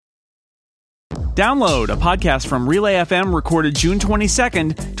Download, a podcast from Relay FM recorded June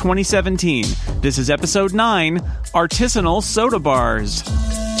 22nd, 2017. This is episode 9, Artisanal Soda Bars.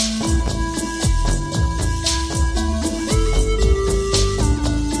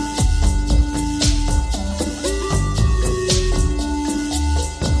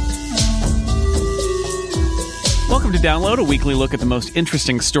 Welcome to Download, a weekly look at the most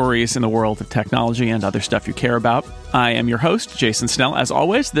interesting stories in the world of technology and other stuff you care about. I am your host, Jason Snell. As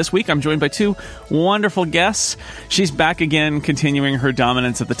always, this week I'm joined by two wonderful guests. She's back again, continuing her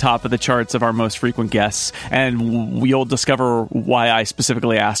dominance at the top of the charts of our most frequent guests, and you'll discover why I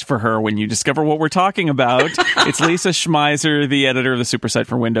specifically asked for her when you discover what we're talking about. It's Lisa Schmeiser, the editor of the Supersite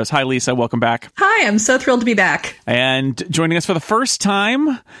for Windows. Hi, Lisa. Welcome back. Hi, I'm so thrilled to be back. And joining us for the first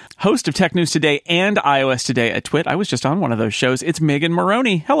time, host of Tech News Today and iOS Today at Twit. I was just on one of those shows. It's Megan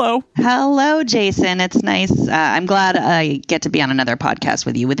Moroney. Hello. Hello, Jason. It's nice. I'm glad I get to be on another podcast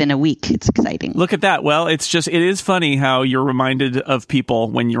with you within a week. It's exciting. Look at that. Well, it is funny how you're reminded of people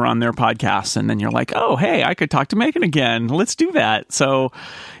when you're on their podcasts, and then you're like, oh, hey, I could talk to Megan again. Let's do that. So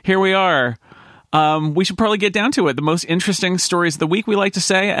here we are. We should probably get down to it. The most interesting stories of the week, we like to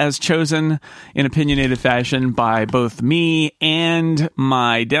say, as chosen in opinionated fashion by both me and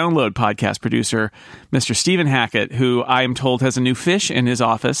my Download podcast producer, Mr. Stephen Hackett, who I am told has a new fish in his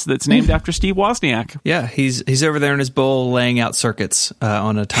office that's named after Steve Wozniak. Yeah, he's over there in his bowl laying out circuits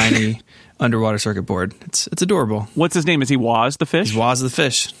on a tiny underwater circuit board. It's adorable. What's his name? Is he Woz the fish? He's Woz the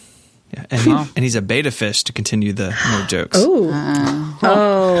fish. Yeah, and he's a beta fish, to continue the nerd jokes.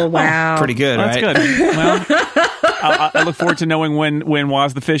 Oh, wow. Pretty good, right? That's good. Well, I look forward to knowing when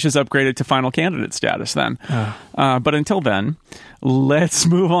Woz the fish is upgraded to final candidate status then. But until then, let's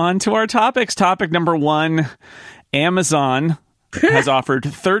move on to our topics. Topic number 1, Amazon has offered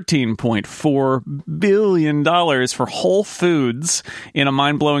 $13.4 billion for Whole Foods in a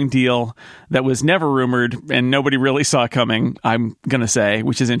mind-blowing deal that was never rumored and nobody really saw coming, I'm going to say,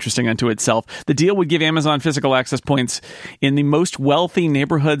 which is interesting unto itself. The deal would give Amazon physical access points in the most wealthy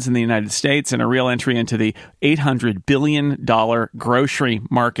neighborhoods in the United States and a real entry into the $800 billion grocery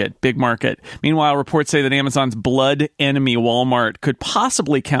market, big market. Meanwhile, reports say that Amazon's blood enemy, Walmart, could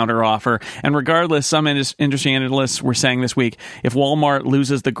possibly counteroffer. And regardless, some industry analysts were saying this week, if Walmart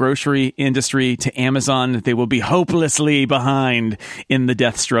loses the grocery industry to Amazon, they will be hopelessly behind in the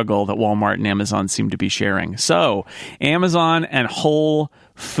death struggle that Walmart and Amazon seem to be sharing. So, Amazon and Whole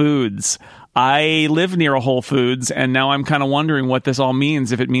Foods. I live near a Whole Foods, and now I'm kind of wondering what this all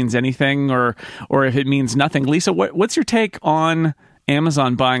means, if it means anything or if it means nothing. Lisa, what's your take on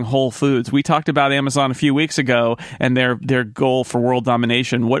Amazon buying Whole Foods? We talked about Amazon a few weeks ago and their goal for world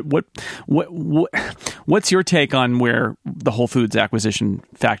domination. What's your take on where the Whole Foods acquisition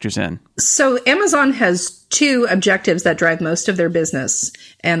factors in? So Amazon has two objectives that drive most of their business.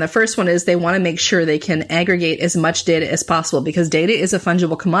 And the first one is they want to make sure they can aggregate as much data as possible, because data is a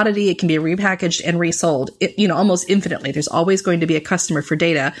fungible commodity. It can be repackaged and resold, almost infinitely. There's always going to be a customer for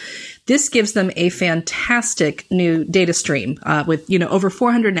data. This gives them a fantastic new data stream with, over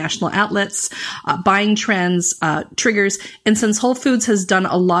 400 national outlets, buying trends, triggers. And since Whole Foods has done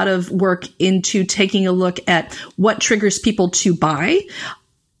a lot of work into taking a look at what triggers people to buy,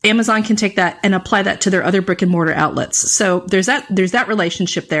 Amazon can take that and apply that to their other brick and mortar outlets. So there's that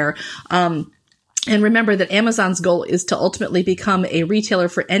relationship there. And remember that Amazon's goal is to ultimately become a retailer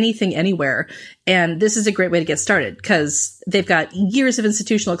for anything, anywhere. And this is a great way to get started, because they've got years of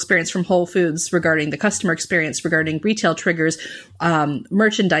institutional experience from Whole Foods regarding the customer experience, regarding retail triggers,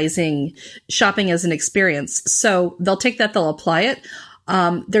 merchandising, shopping as an experience. So they'll take that, they'll apply it.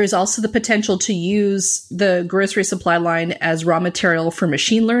 There's also the potential to use the grocery supply line as raw material for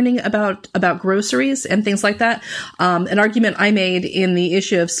machine learning about groceries and things like that. An argument I made in the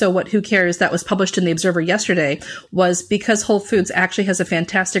issue of So What, Who Cares that was published in the Observer yesterday was because Whole Foods actually has a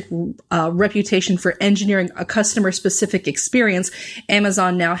fantastic reputation for engineering a customer-specific experience.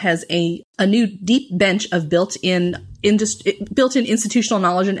 Amazon now has a new deep bench of built-in institutional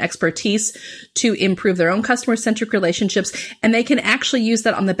knowledge and expertise to improve their own customer-centric relationships. And they can actually use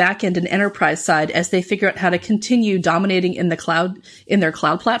that on the back end and enterprise side as they figure out how to continue dominating in the cloud, in their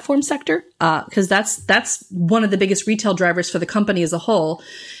cloud platform sector. Cause that's one of the biggest retail drivers for the company as a whole.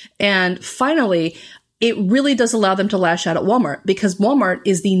 And finally, it really does allow them to lash out at Walmart, because Walmart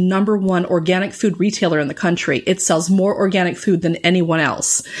is the number one organic food retailer in the country. It sells more organic food than anyone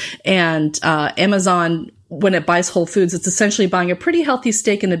else. And Amazon when it buys Whole Foods, it's essentially buying a pretty healthy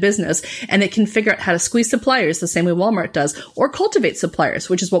stake in a business, and it can figure out how to squeeze suppliers the same way Walmart does, or cultivate suppliers,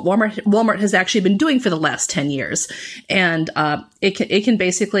 which is what Walmart has actually been doing for the last 10 years. And it can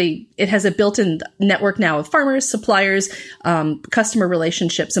basically, it has a built-in network now of farmers, suppliers, customer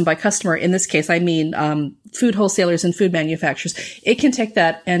relationships, and by customer in this case I mean food wholesalers and food manufacturers. It can take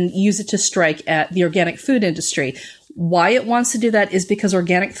that and use it to strike at the organic food industry. Why it wants to do that is because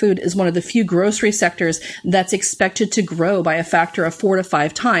organic food is one of the few grocery sectors that's expected to grow by a factor of 4 to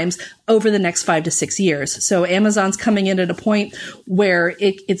 5 times over the next 5 to 6 years. So Amazon's coming in at a point where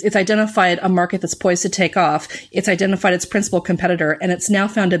it's identified a market that's poised to take off. It's identified its principal competitor, and it's now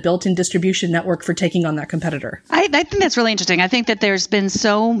found a built-in distribution network for taking on that competitor. I think that's really interesting. I think that there's been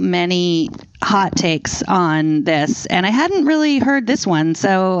so many hot takes on this, and I hadn't really heard this one,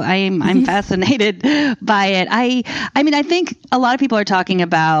 so I'm fascinated by it. I mean, I think a lot of people are talking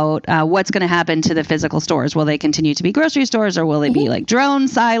about what's going to happen to the physical stores. Will they continue to be grocery stores, or will they be like drone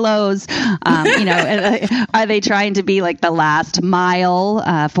silos? Are they trying to be like the last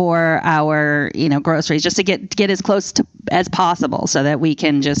mile for our groceries, just to get as close to as possible, so that we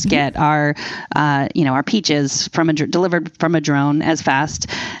can just get our peaches delivered from a drone as fast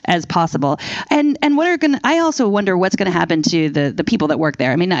as possible? And I also wonder what's going to happen to the people that work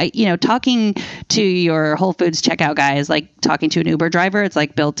there. I mean, talking to your Whole Foods checkout guy is like talking to an Uber driver. It's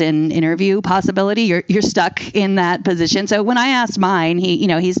like built-in interview possibility. You're stuck in that position. So when I asked mine, he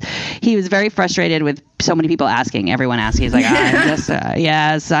was very frustrated with so many people everyone asking. He's like,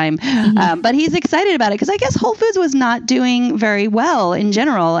 but he's excited about it because I guess Whole Foods was not doing very well in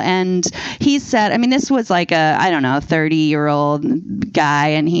general. And he said, I mean, this was like a 30-year-old guy.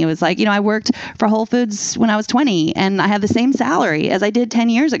 And he was like, I worked for Whole Foods when I was 20 and I had the same salary as I did 10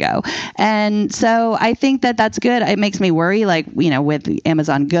 years ago. And so I think that that's good. It makes me worry, like, with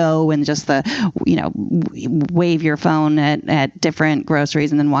Amazon Go and just the, wave your phone at different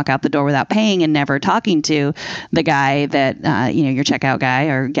groceries and then walk out the door without paying and never talking to the guy that, your checkout guy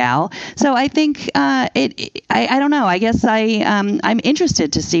or gal. So I think I don't know. I guess I'm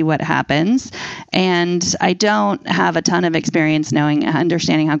interested to see what happens. And I don't have a ton of experience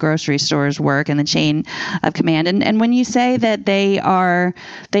understanding how grocery stores work and the chain of command. And when you say that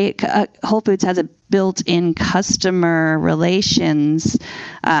Whole Foods has a built-in customer relations,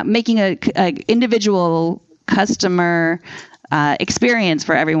 making a individual customer experience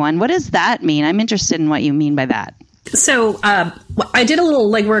for everyone. What does that mean? I'm interested in what you mean by that. So I did a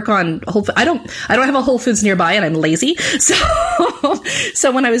little legwork on Whole Foods. I don't have a Whole Foods nearby, and I'm lazy.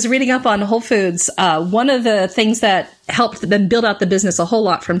 So when I was reading up on Whole Foods, one of the things that helped them build out the business a whole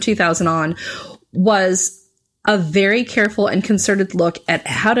lot from 2000 on was a very careful and concerted look at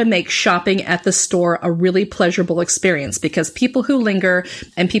how to make shopping at the store a really pleasurable experience, because people who linger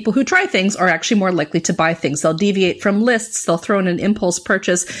and people who try things are actually more likely to buy things. They'll deviate from lists. They'll throw in an impulse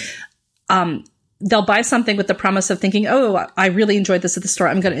purchase. They'll buy something with the promise of thinking, oh, I really enjoyed this at the store.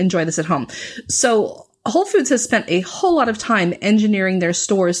 I'm going to enjoy this at home. So Whole Foods has spent a whole lot of time engineering their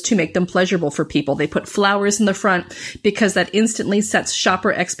stores to make them pleasurable for people. They put flowers in the front because that instantly sets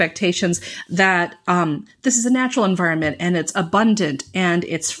shopper expectations that this is a natural environment and it's abundant and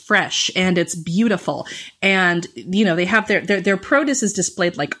it's fresh and it's beautiful. And, they have their produce is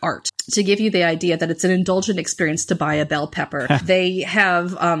displayed like art to give you the idea that it's an indulgent experience to buy a bell pepper. They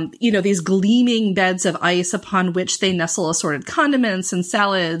have, these gleaming beds of ice upon which they nestle assorted condiments and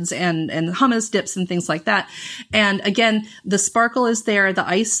salads and hummus dips and things like that. And again, the sparkle is there. The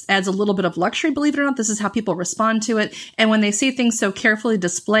ice adds a little bit of luxury, believe it or not. This is how people respond to it. And when they see things so carefully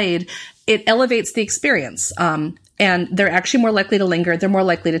displayed, it elevates the experience. And they're actually more likely to linger. They're more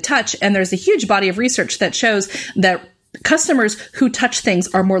likely to touch. And there's a huge body of research that shows that customers who touch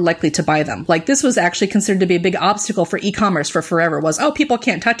things are more likely to buy them. Like, this was actually considered to be a big obstacle for e-commerce for forever, was, people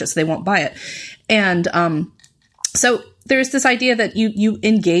can't touch it, so they won't buy it. And so there's this idea that you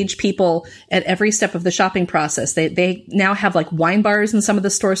engage people at every step of the shopping process. They now have like wine bars in some of the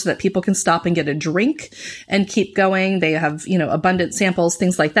stores so that people can stop and get a drink and keep going. They have, abundant samples,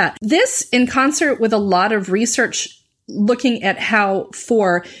 things like that. This, in concert with a lot of research looking at how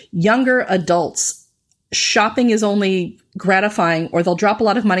for younger adults, shopping is only gratifying, or they'll drop a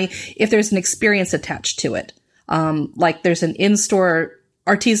lot of money if there's an experience attached to it. Like there's an in-store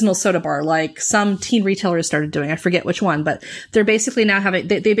artisanal soda bar, like some teen retailers started doing. I forget which one, but they're basically now having,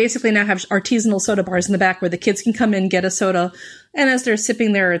 they basically now have artisanal soda bars in the back where the kids can come in, get a soda, and as they're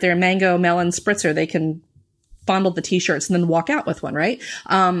sipping their mango melon spritzer, they can fondle the t-shirts and then walk out with one, right?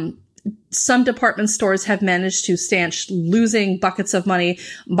 Some department stores have managed to stanch losing buckets of money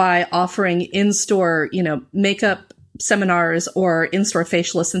by offering in-store, makeup seminars or in-store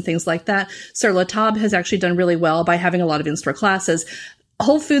facialists and things like that. Sur La Table has actually done really well by having a lot of in-store classes.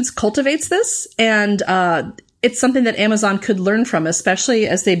 Whole Foods cultivates this, and it's something that Amazon could learn from, especially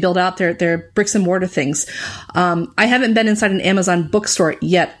as they build out their bricks and mortar things. I haven't been inside an Amazon bookstore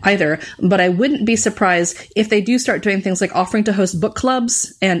yet either, but I wouldn't be surprised if they do start doing things like offering to host book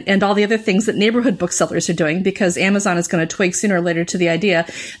clubs and all the other things that neighborhood booksellers are doing, because Amazon is going to twig sooner or later to the idea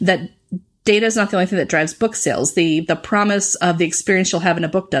that data is not the only thing that drives book sales. The promise of the experience you'll have in a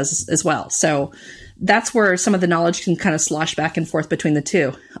book does as well. So that's where some of the knowledge can kind of slosh back and forth between the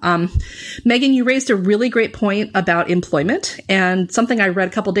two. Megan, you raised a really great point about employment. And something I read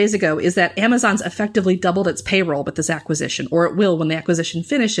a couple days ago is that Amazon's effectively doubled its payroll with this acquisition, or it will when the acquisition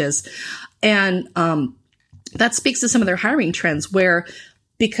finishes. And that speaks to some of their hiring trends, where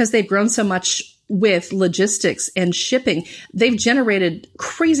because they've grown so much with logistics and shipping, they've generated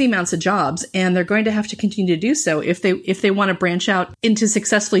crazy amounts of jobs, and they're going to have to continue to do so if they want to branch out into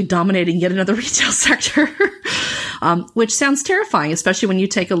successfully dominating yet another retail sector, which sounds terrifying, especially when you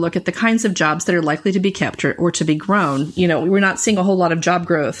take a look at the kinds of jobs that are likely to be kept or to be grown. You know, we're not seeing a whole lot of job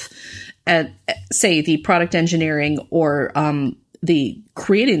growth at, say, the product engineering or the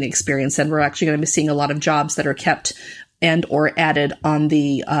creating the experience, and we're actually going to be seeing a lot of jobs that are kept and or added on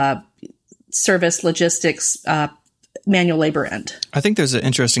the service, logistics, manual labor end. I think there's an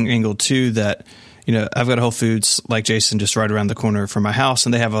interesting angle too that, you know, I've got a Whole Foods like Jason just right around the corner from my house,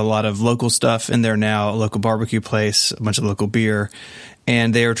 and they have a lot of local stuff in there now, a local barbecue place, a bunch of local beer,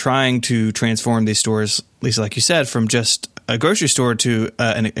 and they are trying to transform these stores, Lisa, like you said, from just a grocery store to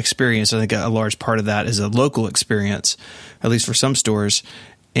an experience. I think a large part of that is a local experience, at least for some stores.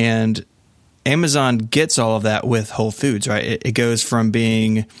 And Amazon gets all of that with Whole Foods, right? It goes from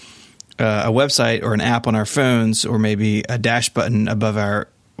being a website or an app on our phones, or maybe a dash button above our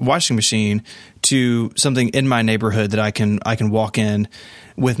washing machine, to something in my neighborhood that I can walk in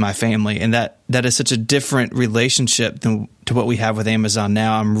with my family. And that is such a different relationship to what we have with Amazon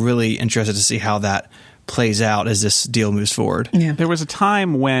now. I'm really interested to see how that plays out as this deal moves forward. Yeah. There was a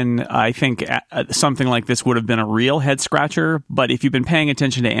time when I think something like this would have been a real head scratcher, but if you've been paying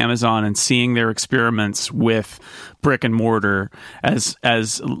attention to Amazon and seeing their experiments with brick and mortar, as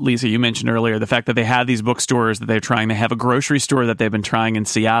Lisa, you mentioned earlier, the fact that they have these bookstores that they're trying, they have a grocery store that they've been trying in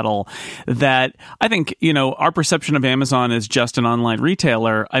Seattle, that I think, you know, our perception of Amazon as just an online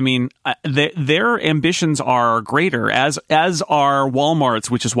retailer, I mean, their ambitions are greater, as are Walmart's,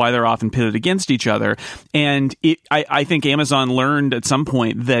 which is why they're often pitted against each other. And I think Amazon learned at some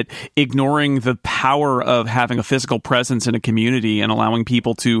point that ignoring the power of having a physical presence in a community and allowing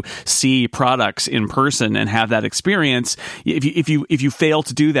people to see products in person and have that experience, if you fail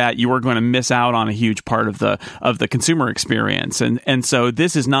to do that, you are going to miss out on a huge part of the consumer experience. And so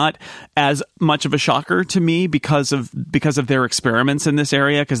this is not as much of a shocker to me because of their experiments in this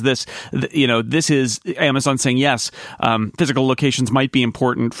area, because this is Amazon saying, yes, physical locations might be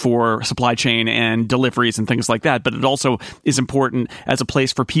important for supply chain and deliveries and things like that, but it also is important as a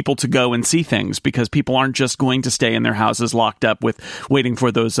place for people to go and see things, because people aren't just going to stay in their houses locked up waiting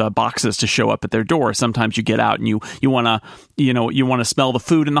for those boxes to show up at their door. Sometimes you get out and you want to smell the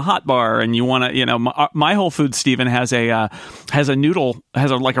food in the hot bar, and you want to, my Whole Foods, Stephen, has a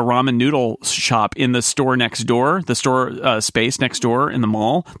ramen noodle shop in the store next door, the store space next door in the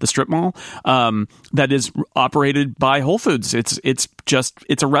mall, the strip mall, that is operated by Whole Foods.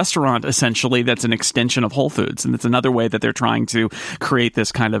 It's a restaurant essentially that's an extension of Whole Foods, and it's another way that they're trying to create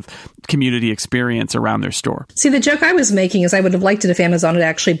this kind of community experience around their store. See, the joke I was making is I would have liked it if Amazon had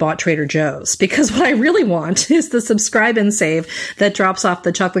actually bought Trader Joe's, because what I really want is the subscribe and save that drops off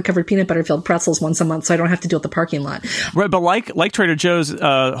the chocolate covered peanut butter filled pretzels once a month, so I don't have to deal with the parking lot. Right, but like Trader Joe's,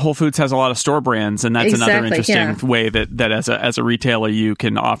 Whole Foods has a lot of store brands, and that's another interesting way that as a retailer you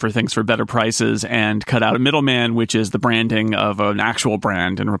can offer things for better prices and cut out a middleman, which is the branding of an actual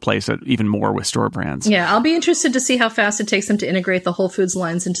brand, and replace it even more with store brands. Yeah, I'll be interested to see how fast it takes them to integrate the Whole Foods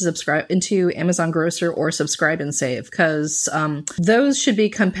lines into Amazon Grocer or Subscribe and Save, because those should be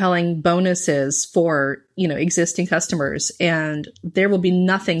compelling bonuses for existing customers, and there will be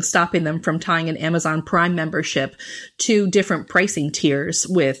nothing stopping them from tying an Amazon Prime membership to different pricing tiers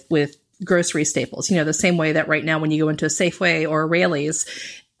with grocery staples. The same way that right now when you go into a Safeway or a Raley's,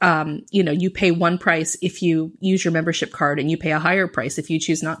 you pay one price if you use your membership card, and you pay a higher price if you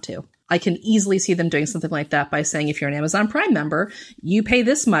choose not to. I can easily see them doing something like that by saying, if you're an Amazon Prime member, you pay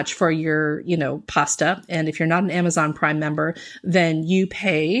this much for your, pasta. And if you're not an Amazon Prime member, then you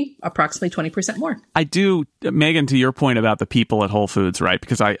pay approximately 20% more. I do, Megan, to your point about the people at Whole Foods, right?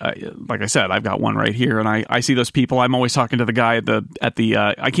 Because I like I said, I've got one right here, and I see those people. I'm always talking to the guy at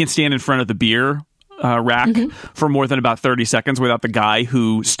the I can't stand in front of the beer rack for more than about 30 seconds without the guy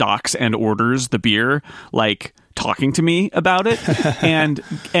who stocks and orders the beer, like, talking to me about it. and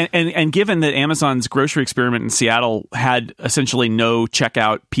given that Amazon's grocery experiment in Seattle had essentially no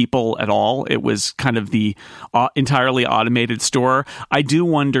checkout people at all, it was kind of the entirely automated store. I do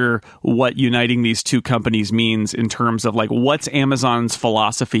wonder what uniting these two companies means in terms of, like, what's Amazon's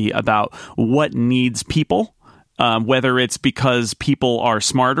philosophy about what needs people. Whether it's because people are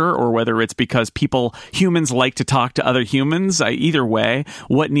smarter or whether it's because humans like to talk to other humans. Either way,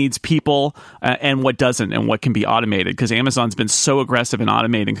 what needs people and what doesn't, and what can be automated. Because Amazon's been so aggressive in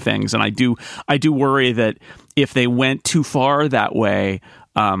automating things, and I do worry that if they went too far that way,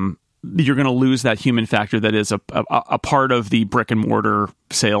 you're going to lose that human factor that is a part of the brick and mortar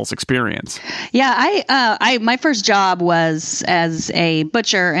sales experience. Yeah, I my first job was as a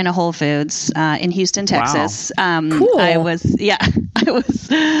butcher in a Whole Foods in Houston, Texas. Wow. Cool.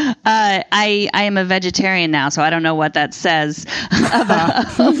 I am a vegetarian now, so I don't know what that says about.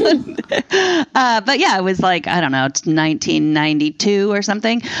 But yeah, it was like, I don't know, it's 1992 or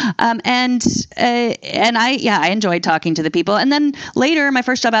something. And I enjoyed talking to the people. And then later, my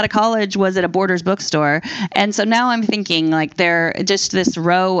first job out of college was at a Borders bookstore. And so now I'm thinking, like, they're just this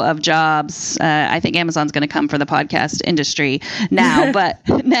row of jobs. I think Amazon's going to come for the podcast industry now, but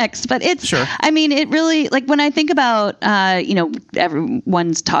next. But it's, sure. I mean, it really, like, when I think about,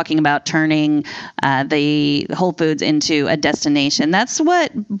 everyone's talking about turning the Whole Foods into a destination. That's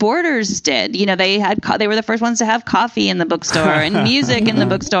what Borders did. You know, they were the first ones to have coffee in the bookstore and music in the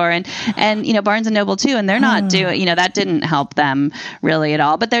bookstore, and Barnes and Noble too. And they're not doing, that didn't help them really at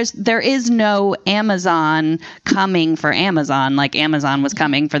all. But there is no Amazon coming for Amazon like Amazon was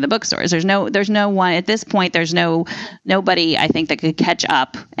coming for the bookstores. There's no one at this point. There's nobody, I think, that could catch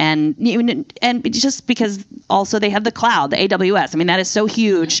up, and just because also they have the cloud, the AWS. I mean, that is so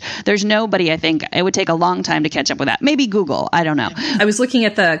huge. There's nobody. I think it would take a long time to catch up with that. Maybe Google. I don't know. I was looking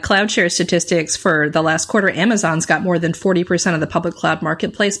at the cloud share statistics for the last quarter. Amazon's got more than 40% of the public cloud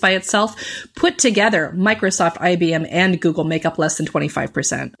marketplace by itself. Put together, Microsoft, IBM, and Google make up less than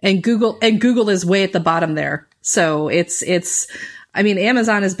 25%. And Google is way at the bottom there. So I mean,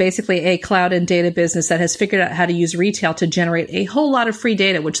 Amazon is basically a cloud and data business that has figured out how to use retail to generate a whole lot of free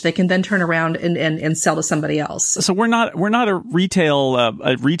data, which they can then turn around and sell to somebody else. So we're not a retail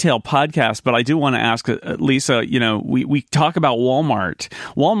podcast, but I do want to ask Lisa. We talk about Walmart.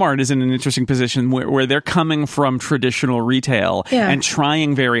 Walmart is in an interesting position where they're coming from traditional retail and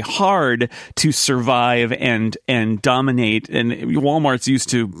trying very hard to survive and dominate. And Walmart's used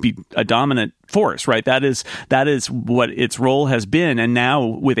to be a dominant force, right? That is what its role has been. And now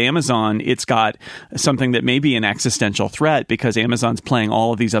with Amazon, it's got something that may be an existential threat because Amazon's playing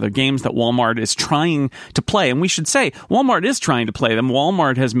all of these other games that Walmart is trying to play. And we should say Walmart is trying to play them.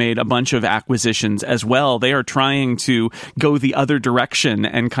 Walmart has made a bunch of acquisitions as well. They are trying to go the other direction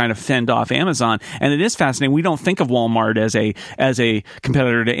and kind of fend off Amazon. And it is fascinating. We don't think of Walmart as a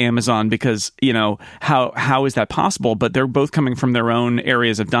competitor to Amazon because, how is that possible? But they're both coming from their own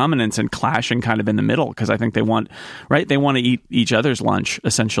areas of dominance and clashing kind of in the middle because I think they want to eat each other's lunch,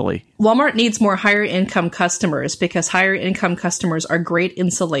 essentially. Walmart needs more higher income customers because higher income customers are great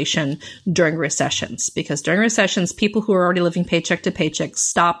insulation during recessions. Because during recessions, people who are already living paycheck to paycheck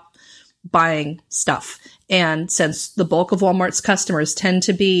stop buying stuff. And since the bulk of Walmart's customers tend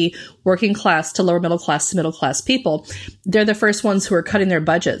to be working class to lower middle class to middle class people, they're the first ones who are cutting their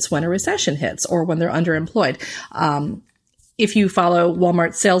budgets when a recession hits or when they're underemployed. If you follow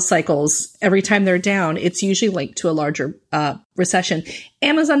Walmart sales cycles, every time they're down, it's usually linked to a larger recession.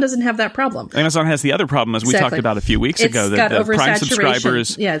 Amazon doesn't have that problem. Amazon has the other problem, as we talked about a few weeks ago, that the Prime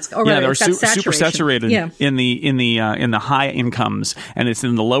subscribers, they're super saturated in the high incomes, and it's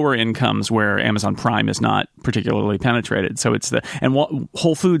in the lower incomes where Amazon Prime is not particularly penetrated. So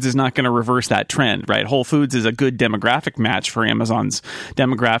Whole Foods is not going to reverse that trend, right? Whole Foods is a good demographic match for Amazon's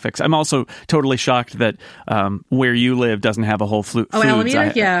demographics. I'm also totally shocked that where you live doesn't have a Whole Foods. Oh,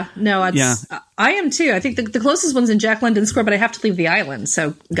 Alameda? I am too. I think the closest one's in Jack London Square, but I have to leave the island,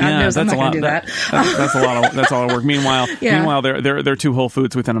 so God knows I'm not going to do that. That's a lot of work. Meanwhile, there are two Whole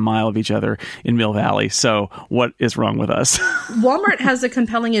Foods within a mile of each other in Mill Valley. So what is wrong with us? Walmart has a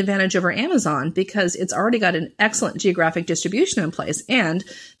compelling advantage over Amazon because it's already got an excellent geographic distribution in place, and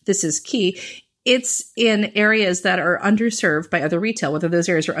this is key. It's in areas that are underserved by other retail. Whether those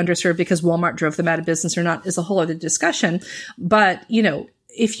areas are underserved because Walmart drove them out of business or not is a whole other discussion. But,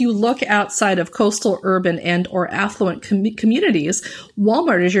 if you look outside of coastal, urban, and or affluent communities,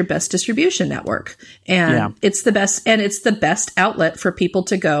 Walmart is your best distribution network. And it's the best, and it's the best outlet for people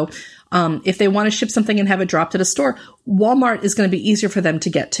to go. If they want to ship something and have it dropped at a store, Walmart is going to be easier for them to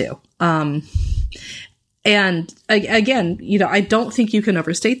get to. And again, I don't think you can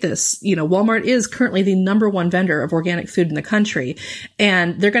overstate this. Walmart is currently the number one vendor of organic food in the country,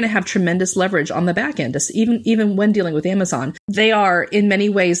 and they're going to have tremendous leverage on the back end, even when dealing with Amazon. They are in many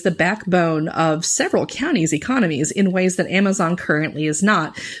ways the backbone of several counties' economies in ways that Amazon currently is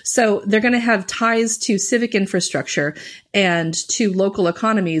not. So they're going to have ties to civic infrastructure and to local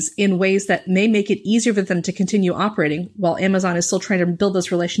economies in ways that may make it easier for them to continue operating while Amazon is still trying to build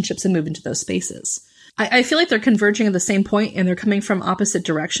those relationships and move into those spaces. I feel like they're converging at the same point and they're coming from opposite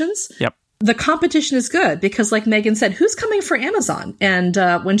directions. Yep. The competition is good because, like Megan said, who's coming for Amazon? And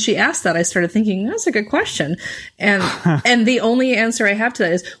when she asked that, I started thinking, that's a good question. And and the only answer I have to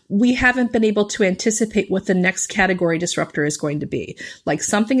that is we haven't been able to anticipate what the next category disruptor is going to be. Like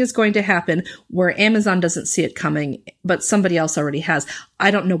something is going to happen where Amazon doesn't see it coming, but somebody else already has. I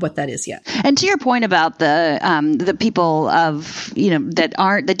don't know what that is yet. And to your point about the people of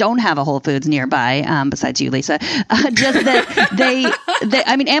that don't have a Whole Foods nearby, besides you, Lisa, just that they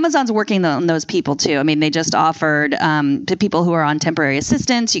I mean, Amazon's working on those people too. I mean, they just offered to people who are on temporary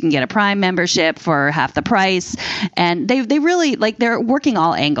assistance, you can get a Prime membership for half the price, and they really they're working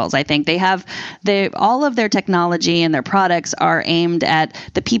all angles. I think all of their technology and their products are aimed at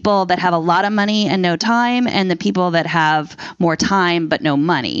the people that have a lot of money and no time, and the people that have more time but no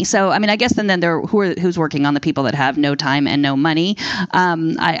money. So, I mean, I guess then who's working on the people that have no time and no money?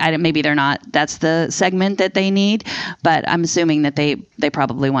 Maybe they're not. That's the segment that they need, but I'm assuming that they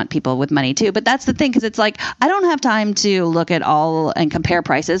probably want people with money too. But that's the thing, because it's like I don't have time to look at all and compare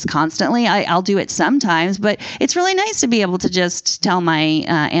prices constantly. I'll do it sometimes, but it's really nice to be able to just tell my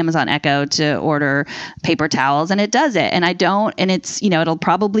Amazon Echo to order paper towels, and it does it. And I don't, and it's it'll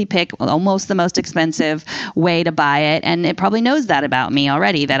probably pick almost the most expensive way to buy it, and it probably knows that about me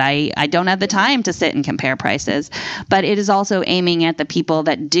already, that I don't have the time to sit and compare prices. But it is also aiming at the people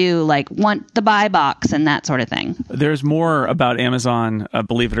that do want the buy box and that sort of thing. There's more about Amazon,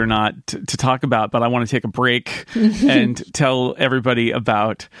 believe it or not, to talk about, but I want to take a break and tell everybody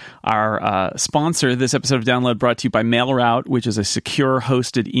about our sponsor. This episode of Download brought to you by MailRoute, which is a secure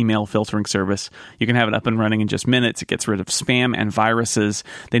hosted email filtering service. You can have it up and running in just minutes. It gets rid of spam and viruses.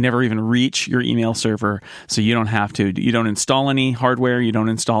 They never even reach your email server, so you don't have to. You don't install any hardware. You don't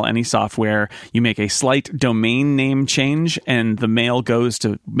install any software. You make a slight domain name change, and the mail goes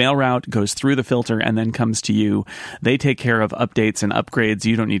to MailRoute, goes through the filter, and then comes to you. They take care of updates and upgrades.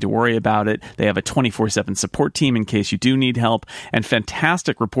 You don't need to worry about it. They have a 24/7 support team in case you do need help, and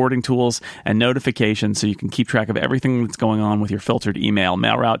fantastic reporting tools and notifications so you can keep track of everything that's going on with your filtered email.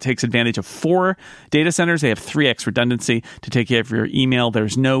 MailRoute takes advantage of 4 data centers. They have 3x redundancy to take care of your email.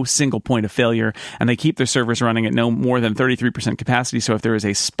 There's no single point of failure, and they keep their servers running at no more than 33% capacity, so if there is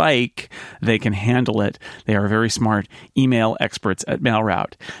a spike, they can handle it. They are very smart email experts at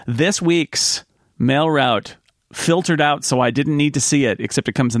MailRoute. This week's MailRoute filtered out so I didn't need to see it, except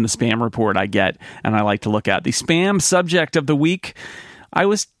it comes in the spam report I get and I like to look at. The spam subject of the week, I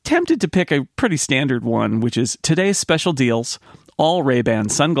was tempted to pick a pretty standard one, which is today's special deals, all Ray-Ban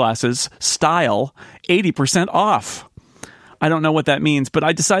sunglasses, style, 80% off. I don't know what that means, but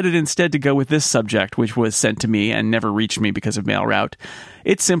I decided instead to go with this subject, which was sent to me and never reached me because of MailRoute.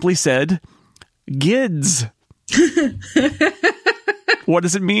 It simply said, GIDS. What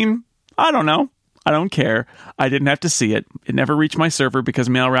does it mean? I don't know. I don't care. I didn't have to see it. It never reached my server because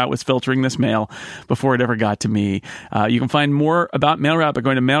MailRoute was filtering this mail before it ever got to me. You can find more about MailRoute by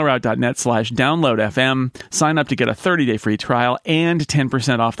going to mailroute.net/downloadfm. Sign up to get a 30-day free trial and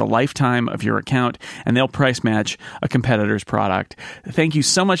 10% off the lifetime of your account, and they'll price match a competitor's product. Thank you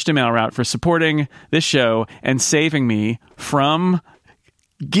so much to MailRoute for supporting this show and saving me from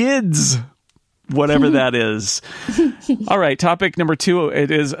GIDS. Whatever that is. All right, topic number 2. It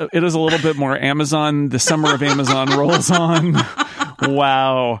is a little bit more Amazon. The summer of Amazon rolls on.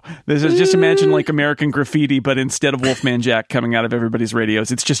 Wow. This is just imagine American Graffiti, but instead of Wolfman Jack coming out of everybody's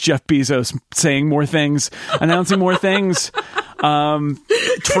radios, it's just Jeff Bezos saying more things, announcing more things.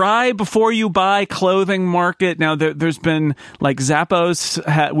 Try before you buy clothing market. Now there's been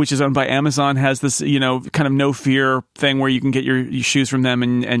Zappos, which is owned by Amazon, has this, kind of no fear thing where you can get your shoes from them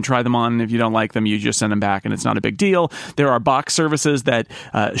and try them on. If you don't like them, you just send them back and it's not a big deal. There are box services that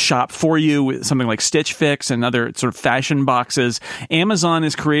shop for you, something like Stitch Fix and other sort of fashion boxes. Amazon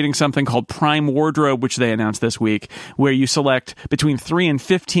is creating something called Prime Wardrobe, which they announced this week, where you select between 3 and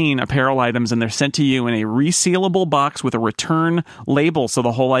 15 apparel items and they're sent to you in a resealable box with a return label. So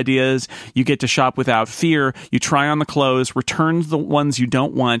the whole idea is you get to shop without fear. You try on the clothes, return the ones you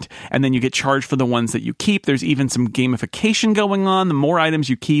don't want, and then you get charged for the ones that you keep. There's even some gamification going on. The more items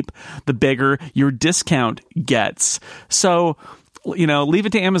you keep, the bigger your discount gets. So leave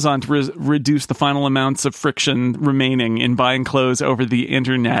it to Amazon to reduce the final amounts of friction remaining in buying clothes over the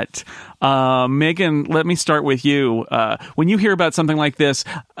internet. Megan, let me start with you. When you hear about something like this,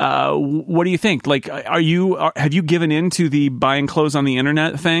 what do you think? Like, have you given in to the buying clothes on the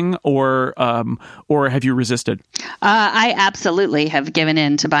internet thing, or have you resisted? I absolutely have given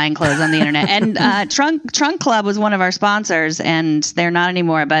in to buying clothes on the internet. And Trunk Club was one of our sponsors, and they're not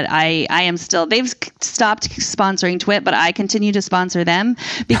anymore. But I am still. They've stopped sponsoring Twit, but I continue to sponsor them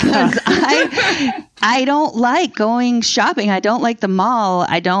because I don't like going shopping. I don't like the mall.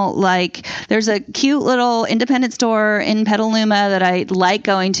 I don't like. There's a cute little independent store in Petaluma that I like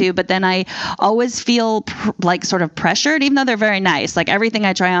going to, but then I always feel like sort of pressured, even though they're very nice. Like everything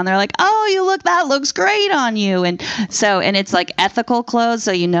I try on, they're like, "Oh, that looks great on you," and it's like ethical clothes,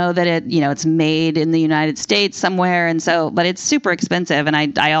 so you know that it's made in the United States somewhere, and so, but it's super expensive,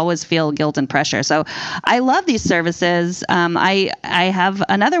 and I always feel guilt and pressure. So I love these services. I have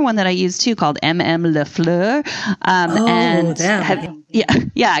another one that I use too called Le Fleur.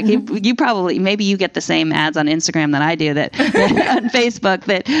 You probably, maybe you get the same ads on Instagram that I do that on Facebook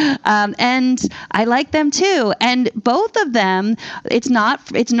and I like them too. And both of them, it's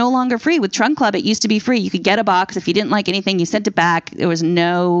no longer free. With Trunk Club, it used to be free. You could get a box. If you didn't like anything, you sent it back. There was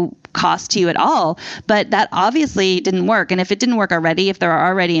no cost to you at all, but that obviously didn't work. And if it didn't work already, if they're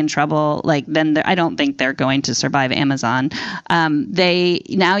already in trouble, then I don't think they're going to survive Amazon.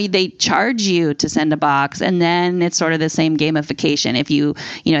 They charge you to send a box, and then it's sort of the same gamification. If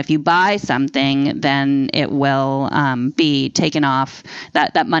you buy something, then it will be taken off.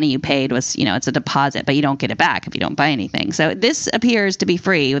 That money you paid was, it's a deposit, but you don't get it back if you don't buy anything. So this appears to be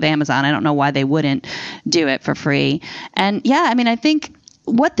free with Amazon. I don't know why they wouldn't do it for free. And I think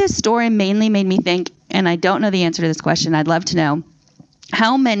what this story mainly made me think, and I don't know the answer to this question, I'd love to know,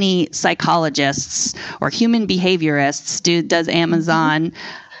 how many psychologists or human behaviorists does Amazon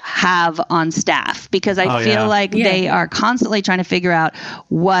have on staff? Because I feel like they are constantly trying to figure out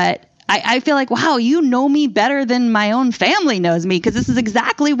what I feel like, wow, you know me better than my own family knows me, because this is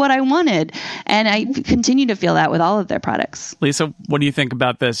exactly what I wanted. And I continue to feel that with all of their products. Lisa, what do you think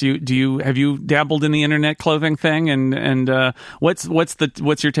about this? Have you dabbled in the internet clothing thing? And what's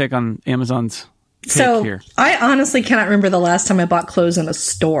your take on Amazon's So here? I honestly cannot remember the last time I bought clothes in a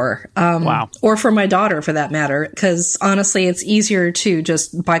store. Wow. Or for my daughter, for that matter, because honestly, it's easier to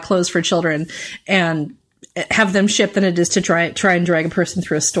just buy clothes for children and have them shipped than it is to try and drag a person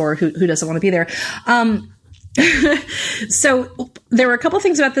through a store who doesn't want to be there. So there were a couple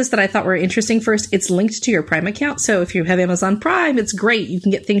things about this that I thought were interesting. First, it's linked to your Prime account. So if you have Amazon Prime, it's great. You can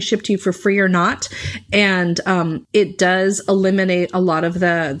get things shipped to you for free or not. And it does eliminate a lot of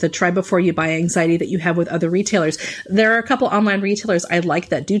the try before you buy anxiety that you have with other retailers. There are a couple online retailers I like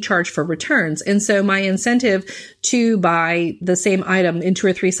that do charge for returns. And so my incentive to buy the same item in 2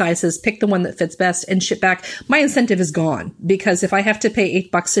 or 3 sizes, pick the one that fits best and ship back, my incentive is gone. Because if I have to pay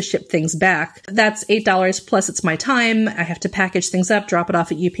 $8 to ship things back, that's $8 plus it's my time. I have to package things up, drop it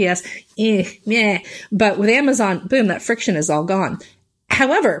off at UPS. But with Amazon, boom, that friction is all gone.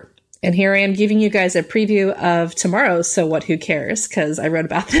 However, and here I am giving you guys a preview of tomorrow. So what, who cares? Because I wrote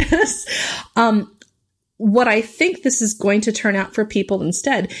about this. What I think this is going to turn out for people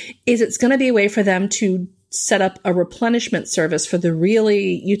instead is it's going to be a way for them to set up a replenishment service for the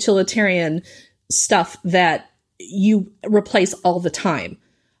really utilitarian stuff that you replace all the time.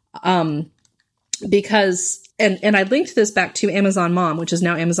 Because, and I linked this back to Amazon Mom, which is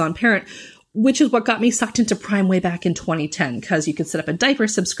now Amazon Parent, which is what got me sucked into Prime way back in 2010, because you could set up a diaper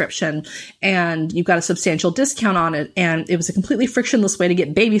subscription and you got a substantial discount on it. And it was a completely frictionless way to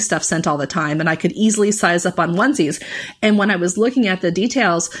get baby stuff sent all the time. And I could easily size up on onesies. And when I was looking at the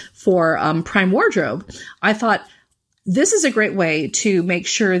details for Prime Wardrobe, I thought, this is a great way to make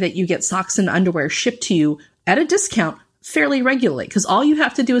sure that you get socks and underwear shipped to you at a discount fairly regularly, because all you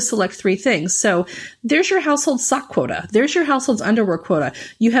have to do is select 3 things. So there's your household sock quota. There's your household's underwear quota.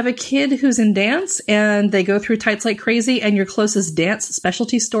 You have a kid who's in dance and they go through tights like crazy and your closest dance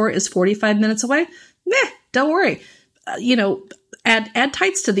specialty store is 45 minutes away. Don't worry. Add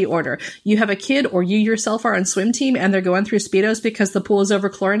tights to the order. You have a kid or you yourself are on swim team and they're going through Speedos because the pool is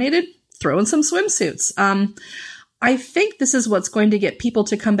overchlorinated. Throw in some swimsuits. I think this is what's going to get people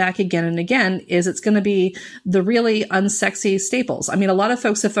to come back again and again, is it's going to be the really unsexy staples. I mean, a lot of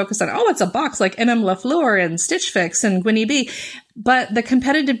folks have focused on, it's a box like MM La Fleur and Stitch Fix and Gwynnie B. But the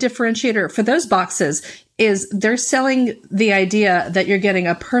competitive differentiator for those boxes is they're selling the idea that you're getting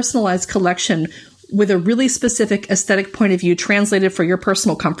a personalized collection with a really specific aesthetic point of view translated for your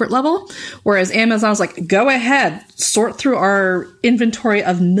personal comfort level. Whereas Amazon's like, go ahead, sort through our inventory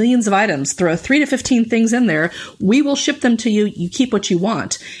of millions of items, throw 3 to 15 things in there. We will ship them to you. You keep what you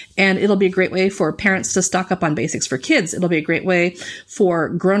want. And it'll be a great way for parents to stock up on basics for kids. It'll be a great way for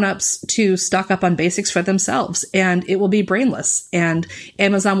grown-ups to stock up on basics for themselves. And it will be brainless. And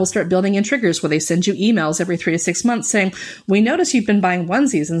Amazon will start building in triggers where they send you emails every 3 to 6 months saying, we notice you've been buying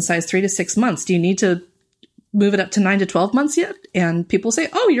onesies in size 3 to 6 months. Do you need to move it up to 9 to 12 months yet? And people say,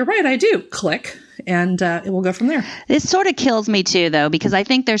 oh, you're right, I do. Click. And it will go from there. This sort of kills me too, though, because I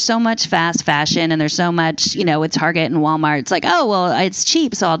think there's so much fast fashion and there's so much, with Target and Walmart. It's like, oh, well, it's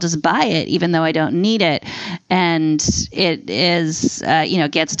cheap, so I'll just buy it, even though I don't need it. And it is,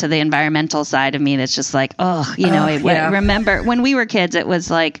 gets to the environmental side of me that's just like, I remember when we were kids, it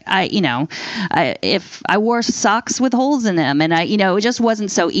was like, if I wore socks with holes in them and it just wasn't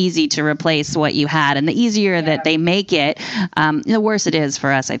so easy to replace what you had. And the easier that they make it, the worse it is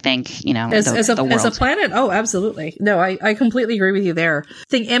for us, I think, As a planet? Oh, absolutely. No, I completely agree with you there. I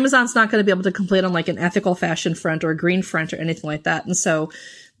think Amazon's not going to be able to compete on like an ethical fashion front or a green front or anything like that. And so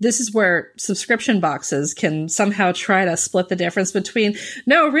this is where subscription boxes can somehow try to split the difference between,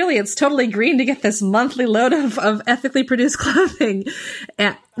 no, really, it's totally green to get this monthly load of ethically produced clothing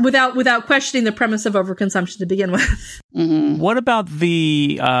and without questioning the premise of overconsumption to begin with. Mm-hmm. What about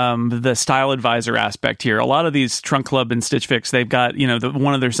the style advisor aspect here? A lot of these Trunk Club and Stitch Fix, they've got,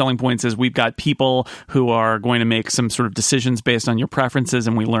 one of their selling points is we've got people who are going to make some sort of decisions based on your preferences,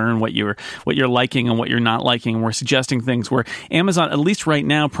 and we learn what you're liking and what you're not liking. And we're suggesting things where Amazon, at least right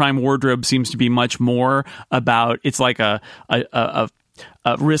now, Prime Wardrobe seems to be much more about, it's like a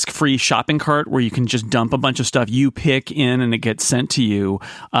risk-free shopping cart where you can just dump a bunch of stuff you pick in and it gets sent to you.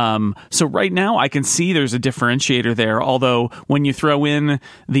 So right now I can see there's a differentiator there, although when you throw in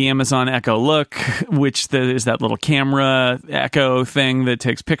the Amazon Echo Look, which is that little camera Echo thing that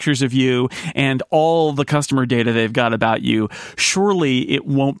takes pictures of you and all the customer data they've got about you, surely it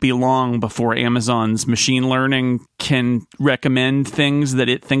won't be long before Amazon's machine learning can recommend things that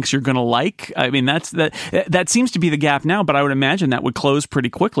it thinks you're going to like. I mean, that seems to be the gap now, but I would imagine that would close pretty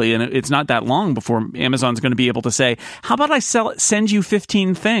quickly, and it's not that long before Amazon's going to be able to say, how about I send you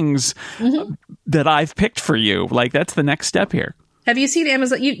 15 things that I've picked for you? Like, that's the next step here. Have you seen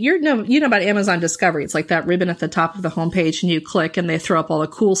Amazon? You know about Amazon Discovery. It's like that ribbon at the top of the homepage, and you click, and they throw up all the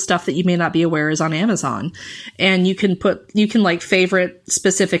cool stuff that you may not be aware is on Amazon. And you can like favorite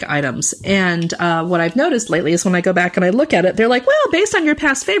specific items. And what I've noticed lately is when I go back and I look at it, they're like, well, based on your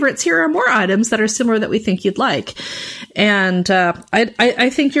past favorites, here are more items that are similar that we think you'd like. And I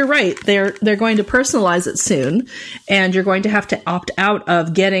think you're right. They're going to personalize it soon, and you're going to have to opt out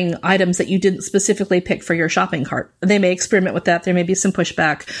of getting items that you didn't specifically pick for your shopping cart. They may experiment with that. There may be some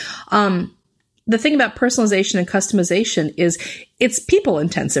pushback. The thing about personalization and customization is it's people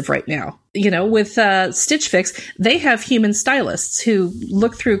intensive right now. With Stitch Fix, they have human stylists who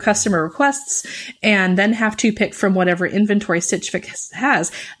look through customer requests and then have to pick from whatever inventory Stitch Fix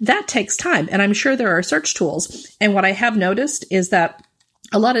has. That takes time. And I'm sure there are search tools. And what I have noticed is that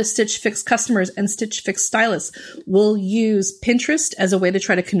a lot of Stitch Fix customers and Stitch Fix stylists will use Pinterest as a way to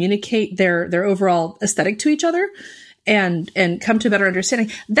try to communicate their overall aesthetic to each other and come to a better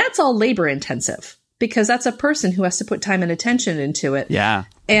understanding. That's all labor intensive because that's a person who has to put time and attention into it. Yeah.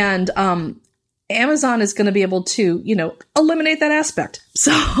 And Amazon is going to be able to, eliminate that aspect.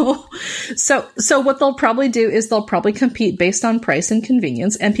 So what they'll probably do is they'll probably compete based on price and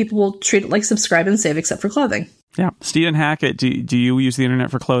convenience, and people will treat it like subscribe and save except for clothing. Yeah. Stephen Hackett, do you use the internet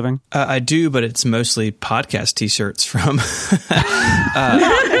for clothing? I do, but it's mostly podcast t-shirts from...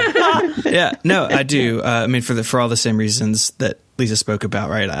 Yeah, no, I do. I mean, for all the same reasons that Lisa spoke about,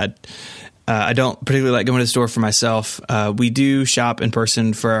 right? I don't particularly like going to the store for myself. We do shop in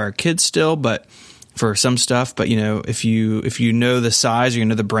person for our kids still, but for some stuff. But if you know the size or you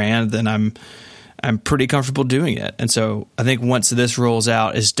know the brand, then I'm pretty comfortable doing it. And so I think once this rolls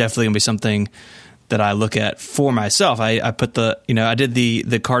out, it's definitely gonna be something that I look at for myself. I put I did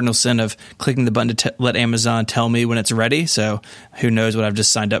the cardinal sin of clicking the button to let Amazon tell me when it's ready. So who knows what I've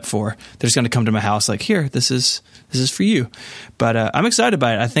just signed up for? They're just going to come to my house like, here, this is for you. But I'm excited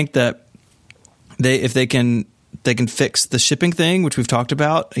by it. I think that if they can fix the shipping thing, which we've talked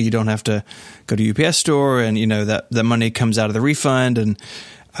about. You don't have to go to UPS store, and that money comes out of the refund, and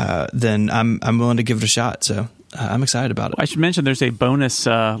then I'm willing to give it a shot. So I'm excited about it. I should mention there's a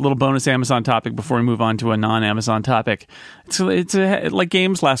little bonus Amazon topic before we move on to a non-Amazon topic. It's like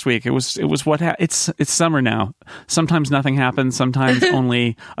games last week. It's summer now. Sometimes nothing happens. Sometimes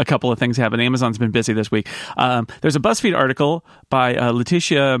only a couple of things happen. Amazon's been busy this week. There's a BuzzFeed article by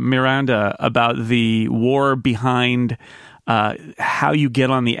Leticia Miranda about the war behind how you get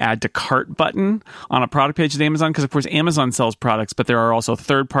on the add to cart button on a product page at Amazon, because of course Amazon sells products, but there are also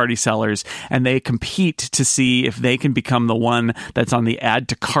third-party sellers, and they compete to see if they can become the one that's on the add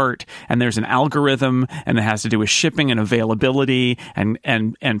to cart. And there's an algorithm, and it has to do with shipping and availability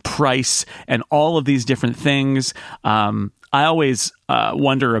and price and all of these different things. I always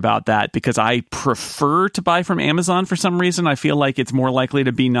wonder about that because I prefer to buy from Amazon for some reason. I feel like it's more likely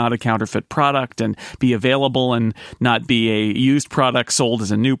to be not a counterfeit product and be available and not be a used product sold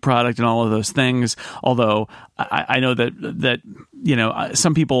as a new product and all of those things. Although I know that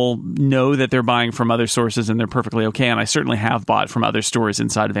some people know that they're buying from other sources and they're perfectly okay. And I certainly have bought from other stores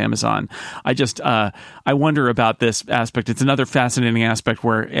inside of Amazon. I wonder about this aspect. It's another fascinating aspect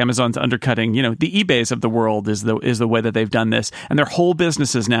where Amazon's undercutting, the eBays of the world is the way that they've done this. And their whole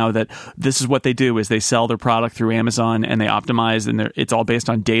businesses now that this is what they do is they sell their product through Amazon and they optimize, and it's all based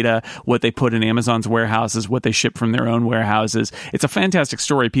on data, what they put in Amazon's warehouses, what they ship from their own warehouses. It's a fantastic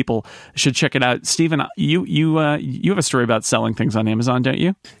story. People should check it out. Stephen, you have a story about selling things on Amazon, don't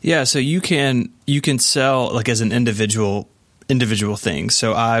you? Yeah, so you can sell like as an individual thing.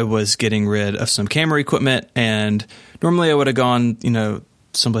 So I was getting rid of some camera equipment, and normally I would have gone,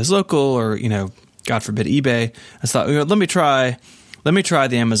 someplace local or, God forbid, eBay. I thought, let me try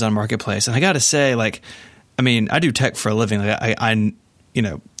the Amazon Marketplace. And I got to say, I do tech for a living. I'm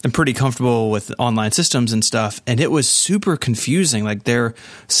pretty comfortable with online systems and stuff. And it was super confusing. Like their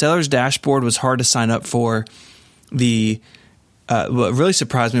seller's dashboard was hard to sign up for. What really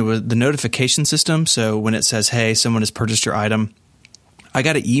surprised me was the notification system. So when it says, hey, someone has purchased your item, I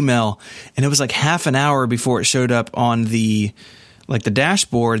got an email and it was like half an hour before it showed up on the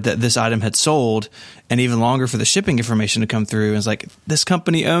dashboard that this item had sold, and even longer for the shipping information to come through. And it's like, this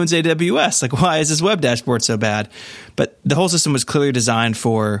company owns AWS. Like, why is this web dashboard so bad? But the whole system was clearly designed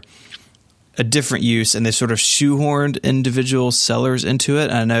for a different use, and they sort of shoehorned individual sellers into it.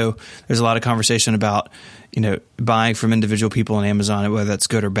 And I know there's a lot of conversation about, buying from individual people on Amazon, whether that's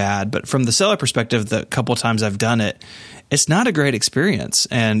good or bad. But from the seller perspective, the couple times I've done it, it's not a great experience.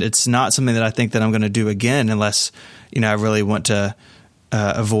 And it's not something that I think that I'm going to do again unless, I really want to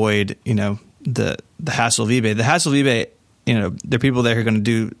avoid, the hassle of eBay. The hassle of eBay, there are people there who are going to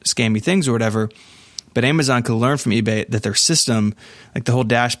do scammy things or whatever. But Amazon could learn from eBay that their system, like the whole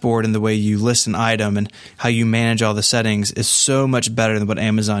dashboard and the way you list an item and how you manage all the settings, is so much better than what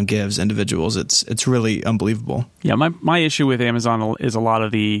Amazon gives individuals. It's really unbelievable. Yeah, my issue with Amazon is a lot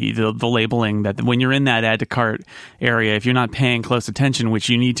of the labeling, that when you're in that add to cart area, if you're not paying close attention, which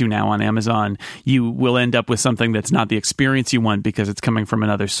you need to now on Amazon, you will end up with something that's not the experience you want because it's coming from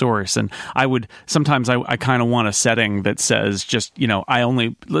another source. And I kind of want a setting that says just,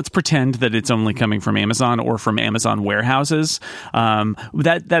 let's pretend that it's only coming from Amazon or from Amazon warehouses.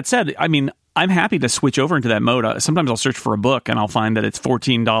 That said, I'm happy to switch over into that mode. Sometimes I'll search for a book and I'll find that it's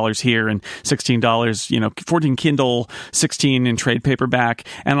 $14 here and $16, 14 Kindle, 16 in trade paperback.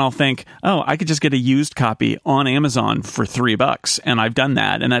 And I'll think, I could just get a used copy on Amazon for $3. And I've done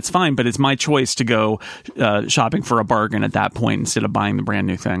that, and that's fine. But it's my choice to go shopping for a bargain at that point instead of buying the brand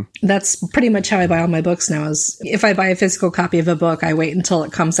new thing. That's pretty much how I buy all my books now. Is if I buy a physical copy of a book, I wait until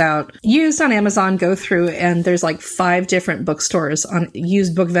it comes out used on Amazon, go through, and there's like 5 different bookstores on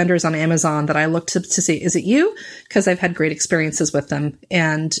used book vendors on Amazon that I look to see, is it you? Because I've had great experiences with them.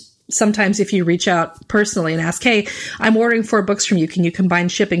 And sometimes if you reach out personally and ask, hey, I'm ordering 4 books from you, can you combine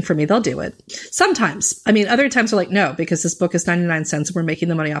shipping for me? They'll do it. Sometimes. Other times they're like, no, because this book is 99 cents and we're making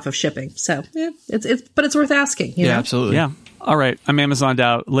the money off of shipping. So but it's worth asking. You know? Absolutely. Yeah. All right, I'm Amazoned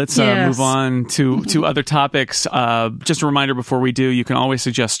out. Let's move on to other topics. Just a reminder before we do, you can always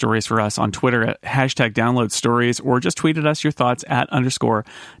suggest stories for us on Twitter at #downloadstories, or just tweet at us your thoughts at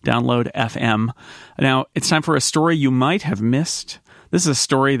 _downloadfm. Now, it's time for a story you might have missed. This is a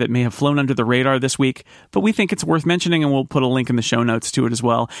story that may have flown under the radar this week, but we think it's worth mentioning, and we'll put a link in the show notes to it as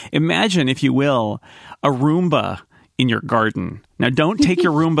well. Imagine, if you will, a Roomba in your garden. Now, don't take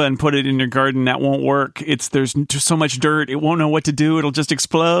your Roomba and put it in your garden. That won't work. There's just so much dirt. It won't know what to do. It'll just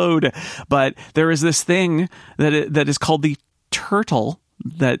explode. But there is this thing that is called the turtle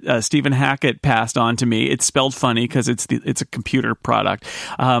that Stephen Hackett passed on to me. It's spelled funny because it's a computer product.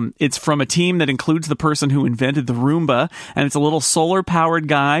 It's from a team that includes the person who invented the Roomba, and it's a little solar-powered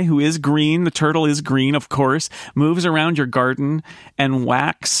guy who is green. The turtle is green, of course, moves around your garden and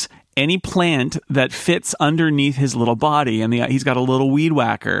whacks any plant that fits underneath his little body, and he's got a little weed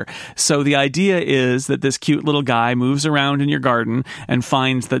whacker. So the idea is that this cute little guy moves around in your garden and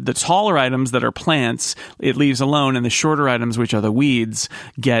finds that the taller items that are plants it leaves alone, and the shorter items, which are the weeds,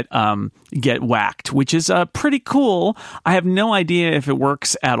 get whacked, which is pretty cool. I have no idea if it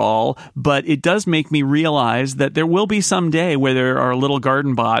works at all, but it does make me realize that there will be some day where there are little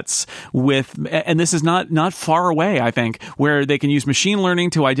garden bots and this is not far away, I think, where they can use machine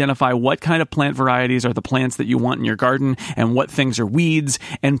learning to identify what kind of plant varieties are the plants that you want in your garden and what things are weeds,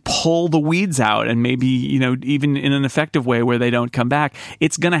 and pull the weeds out, and maybe, even in an effective way where they don't come back.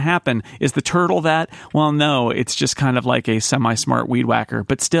 It's going to happen. Is the turtle that? Well, no, it's just kind of like a semi-smart weed whacker,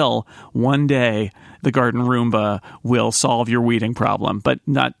 but still, one day the garden Roomba will solve your weeding problem, but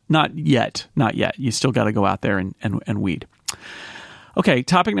not yet. Not yet. You still got to go out there and weed. Okay,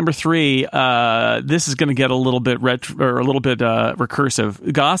 topic number 3. This is going to get a little bit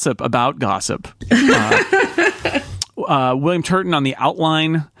recursive. Gossip about gossip. William Turton on the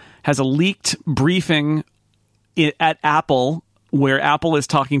Outline has a leaked briefing at Apple, where Apple is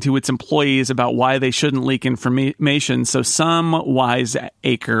talking to its employees about why they shouldn't leak information. So some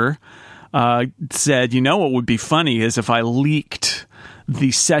wiseacre said, what would be funny is if I leaked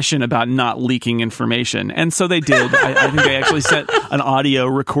the session about not leaking information. And so they did. I think they actually sent an audio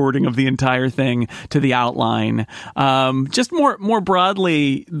recording of the entire thing to the Outline. Just more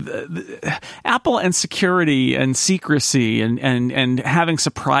broadly, Apple and security and secrecy and having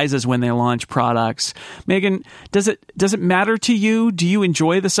surprises when they launch products. Megan, does it matter to you? Do you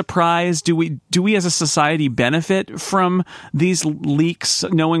enjoy the surprise? Do we as a society benefit from these leaks,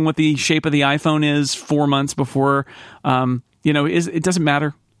 knowing what the shape of the iPhone is 4 months before? It doesn't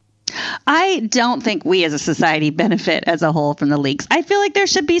matter. I don't think we as a society benefit as a whole from the leaks. I feel like there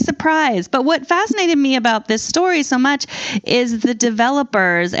should be surprise. But what fascinated me about this story so much is the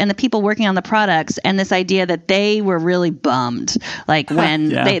developers and the people working on the products, and this idea that they were really bummed. Like when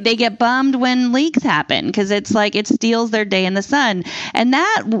they get bummed when leaks happen, because it's like it steals their day in the sun. And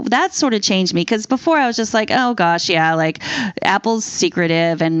that sort of changed me, because before I was just like, oh gosh, yeah, like Apple's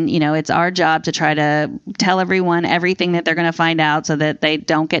secretive, and it's our job to try to tell everyone everything that they're going to find out so that they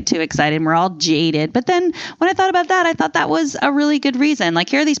don't get too excited and we're all jaded. But then when I thought about that, I thought that was a really good reason. Like,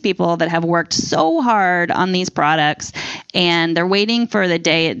 here are these people that have worked so hard on these products, and they're waiting for the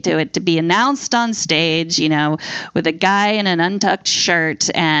day it to be announced on stage, with a guy in an untucked shirt,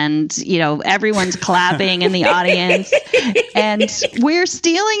 and everyone's clapping in the audience, and we're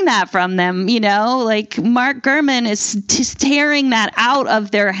stealing that from them. Like Mark Gurman is tearing that out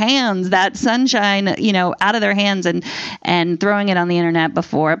of their hands, that sunshine, out of their hands, and throwing it on the internet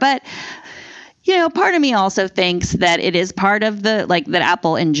before. But part of me also thinks that it is part of that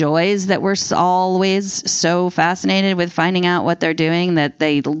Apple enjoys that we're always so fascinated with finding out what they're doing, that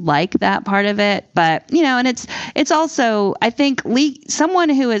they like that part of it. But, and it's also, I think, someone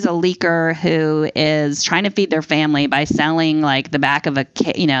who is a leaker who is trying to feed their family by selling like the back of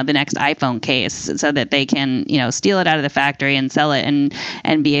the next iPhone case so that they can, steal it out of the factory and sell it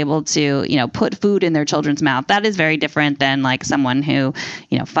and be able to, put food in their children's mouth. That is very different than like someone who,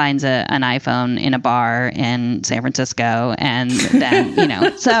 finds an iPhone in a bar in San Francisco, and then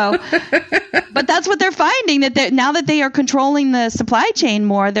but that's what they're finding, that now that they are controlling the supply chain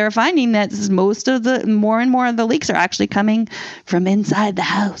more, they're finding that more and more of the leaks are actually coming from inside the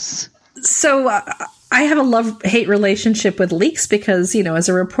house. So I have a love-hate relationship with leaks because, as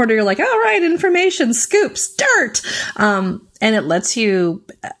a reporter, you're like, all right, information, scoops, dirt. And it lets you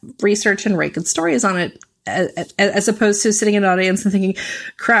research and write good stories on it, as opposed to sitting in an audience and thinking,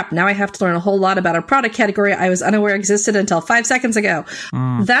 crap, now I have to learn a whole lot about a product category I was unaware existed until 5 seconds ago.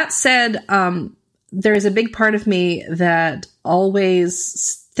 That said, there is a big part of me that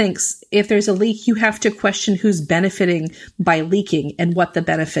always thinks if there's a leak, you have to question who's benefiting by leaking and what the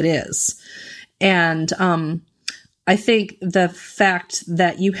benefit is. And I think the fact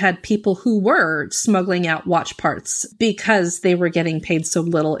that you had people who were smuggling out watch parts because they were getting paid so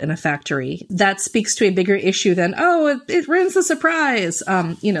little in a factory, that speaks to a bigger issue than, it ruins the surprise.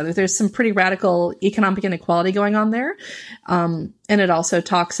 There's some pretty radical economic inequality going on there. And it also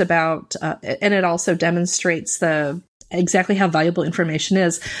talks about, and it also demonstrates exactly how valuable information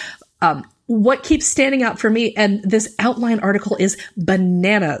is. What keeps standing out for me, and this Outline article is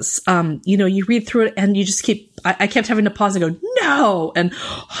bananas. You read through it and you just I kept having to pause and go, no, and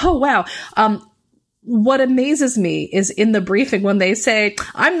oh, wow. What amazes me is in the briefing when they say,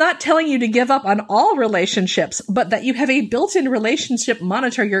 I'm not telling you to give up on all relationships, but that you have a built-in relationship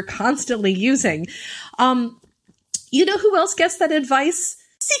monitor you're constantly using. Who else gets that advice?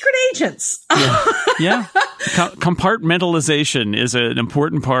 secret agents. Yeah. Compartmentalization is an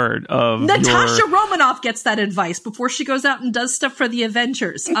important part of Natasha Romanoff gets that advice before she goes out and does stuff for the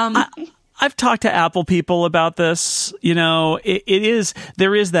Avengers. I've talked to Apple people about this. You know,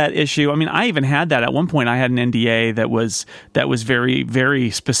 there is that issue. I mean, I even had that at one point. I had an NDA that was very, very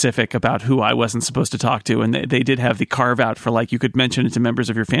specific about who I wasn't supposed to talk to. And they did have the carve out for, like, you could mention it to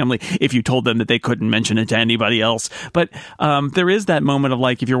members of your family if you told them that they couldn't mention it to anybody else. But there is that moment of,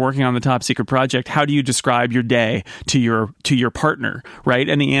 like, if you're working on the top secret project, how do you describe your day to your partner, right?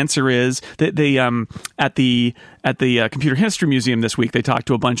 And the answer is that they at the Computer History Museum this week, they talked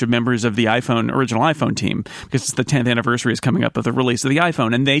to a bunch of members of the original iPhone team, because it's the 10th anniversary is coming up of the release of the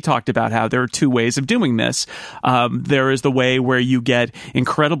iPhone. And they talked about how there are two ways of doing this. There is the way where you get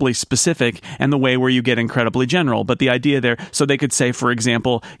incredibly specific and the way where you get incredibly general. But the idea there, so they could say, for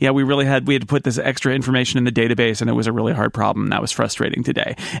example, yeah, we had to put this extra information in the database and it was a really hard problem. That was frustrating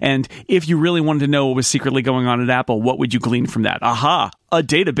today. And if you really wanted to know what was secretly going on at Apple, what would you glean from that? Aha! A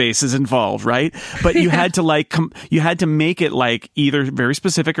database is involved, right? But you had to you had to make it like either very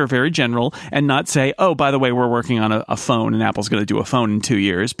specific or very general, and not say, oh, by the way, we're working on a phone and Apple's going to do a phone in 2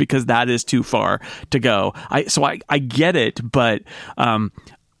 years, because that is too far to go. I get it, but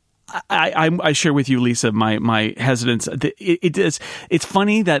I share with you, Lisa, my hesitance. It's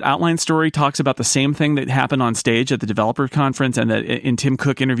funny that Outline Story talks about the same thing that happened on stage at the developer conference, and that in Tim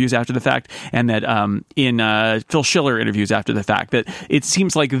Cook interviews after the fact, and that in Phil Schiller interviews after the fact, that it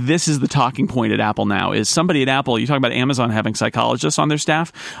seems like this is the talking point at Apple now. Is somebody at Apple, you talk about Amazon having psychologists on their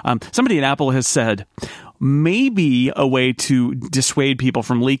staff, somebody at Apple has said, maybe a way to dissuade people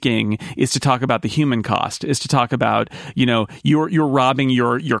from leaking is to talk about the human cost, is to talk about, you're robbing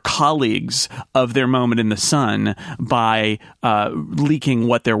your colleagues of their moment in the sun by leaking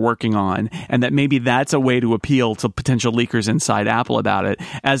what they're working on, and that maybe that's a way to appeal to potential leakers inside Apple about it.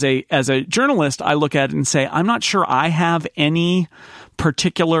 As a journalist, I look at it and say, I'm not sure I have any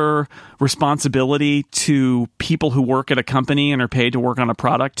particular responsibility to people who work at a company and are paid to work on a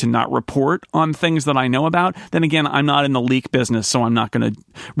product to not report on things that I know about. Then again, I'm not in the leak business, so I'm not going to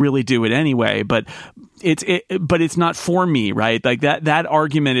really do it anyway. But it's not for me, right? Like that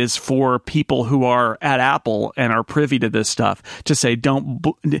argument is for people who are at Apple and are privy to this stuff, to say, don't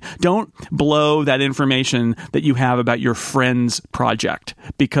blow that information that you have about your friend's project,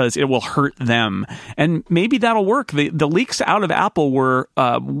 because it will hurt them. And maybe that'll work. The leaks out of Apple were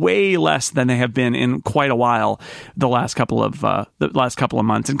way less than they have been in quite a while the last couple of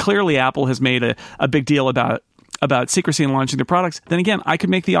months. And clearly Apple has made a big deal about secrecy in launching their products. Then again, I could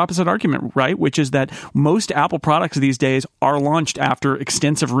make the opposite argument, right? Which is that most Apple products these days are launched after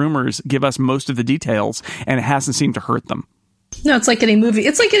extensive rumors give us most of the details, and it hasn't seemed to hurt them. No, it's like getting movie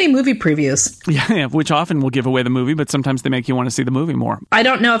previews. Yeah, which often will give away the movie, but sometimes they make you want to see the movie more. I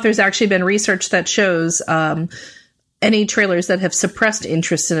don't know if there's actually been research that shows any trailers that have suppressed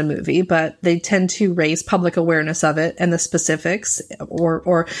interest in a movie, but they tend to raise public awareness of it and the specifics,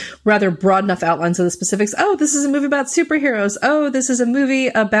 or rather broad enough outlines of the specifics. Oh, this is a movie about superheroes. Oh, this is a movie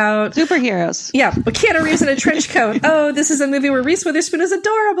about superheroes. Yeah, but Keanu Reeves in a trench coat. Oh, this is a movie where Reese Witherspoon is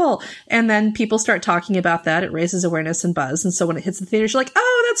adorable. And then people start talking about that. It raises awareness and buzz. And so when it hits the theaters, you're like,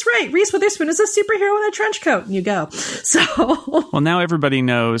 oh, that's right. Reese Witherspoon is a superhero in a trench coat. And you go. So well, now everybody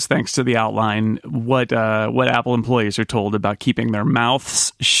knows, thanks to the outline, what Apple employees are told about keeping their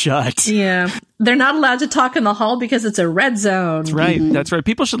mouths shut. Yeah. They're not allowed to talk in the hall because it's a red zone. That's right. Mm-hmm. That's right.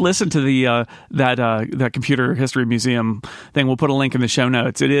 People should listen to the that Computer History Museum thing. We'll put a link in the show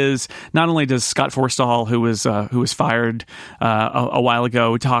notes. It is not only does Scott Forstall, who was fired a while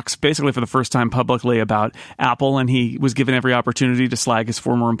ago, talks basically for the first time publicly about Apple, and he was given every opportunity to slag his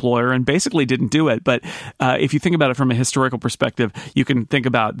former employer and basically didn't do it. But if you think about it from a historical perspective, you can think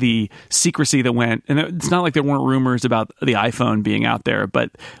about the secrecy that went, and it's not like there weren't rumors about the iPhone being out there, but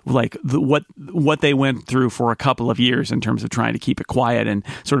like what they went through for a couple of years in terms of trying to keep it quiet and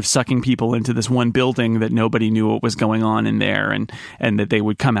sort of sucking people into this one building that nobody knew what was going on in there, and that they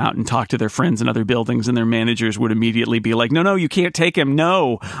would come out and talk to their friends in other buildings, and their managers would immediately be like, no, you can't take him.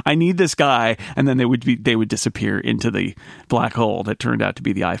 No, I need this guy. And then they would disappear into the black hole that turned out to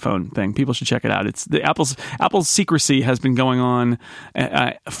be the iPhone thing. People should check it out. It's the Apple's secrecy has been going on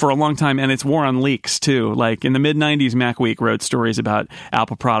for a long time, and it's war on leaks too. Like in the mid-90s, Macweek wrote stories about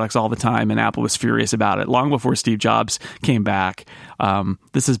Apple products all the time, and Apple was furious about it long before Steve Jobs came back.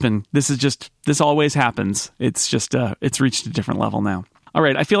 This always happens. It's just it's reached a different level now. All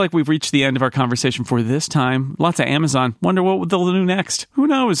right, I feel like we've reached the end of our conversation for this time. Lots of Amazon. Wonder what they'll do next. Who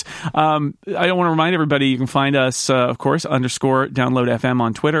knows? I want to remind everybody you can find us, of course, _download FM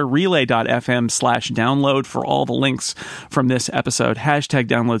on Twitter, relay.fm/download for all the links from this episode.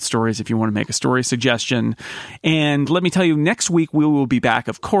 #download stories if you want to make a story suggestion. And let me tell you, next week we will be back,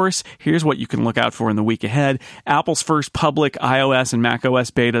 of course. Here's what you can look out for in the week ahead. Apple's first public iOS and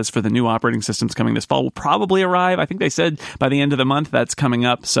macOS betas for the new operating systems coming this fall will probably arrive. I think they said by the end of the month. That's coming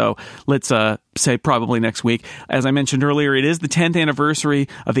up, so let's say probably next week. As I mentioned earlier, it is the 10th anniversary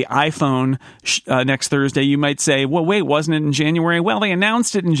of the iPhone next Thursday. You might say, well, wait, wasn't it in January? Well, they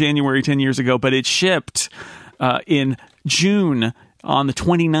announced it in January 10 years ago, but it shipped in June on the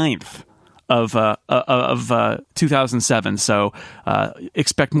 29th of 2007. So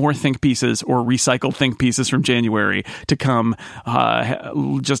expect more think pieces or recycled think pieces from January to come,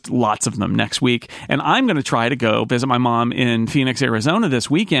 just lots of them next week. And I'm going to try to go visit my mom in Phoenix, Arizona this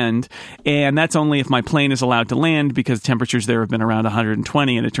weekend. And that's only if my plane is allowed to land, because temperatures there have been around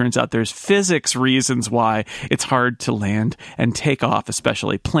 120. And it turns out there's physics reasons why it's hard to land and take off,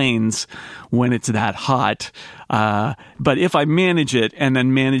 especially planes, when it's that hot. But if I manage it and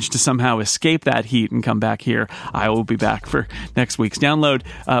then manage to somehow escape that heat and come back here, I will be back for next week's download.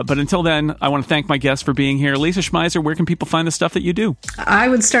 But until then, I want to thank my guests for being here. Lisa Schmeiser, where can people find the stuff that you do? I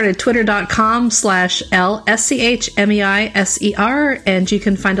would start at twitter.com/LSCHMEISER, and you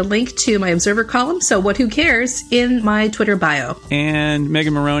can find a link to my Observer column, So What Who Cares, in my Twitter bio. And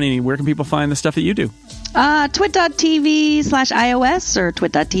Megan Maroney, where can people find the stuff that you do? Twit.tv/iOS or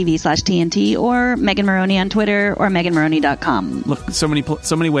twit.tv/TNT, or Megan Maroney on Twitter, or meganmaroney.com. Look, so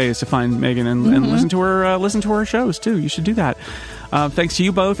many ways to find Megan and listen to her shows too. You should do that. Thanks to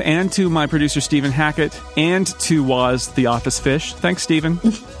you both, and to my producer Stephen Hackett, and to Woz the Office Fish. Thanks, Stephen.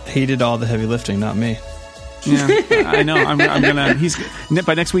 He did all the heavy lifting, not me. Yeah, I know. I'm gonna.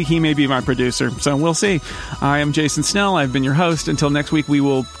 By next week he may be my producer, so we'll see. I am Jason Snell. I've been your host. Until next week, we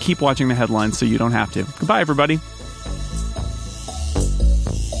will keep watching the headlines so you don't have to. Goodbye, everybody.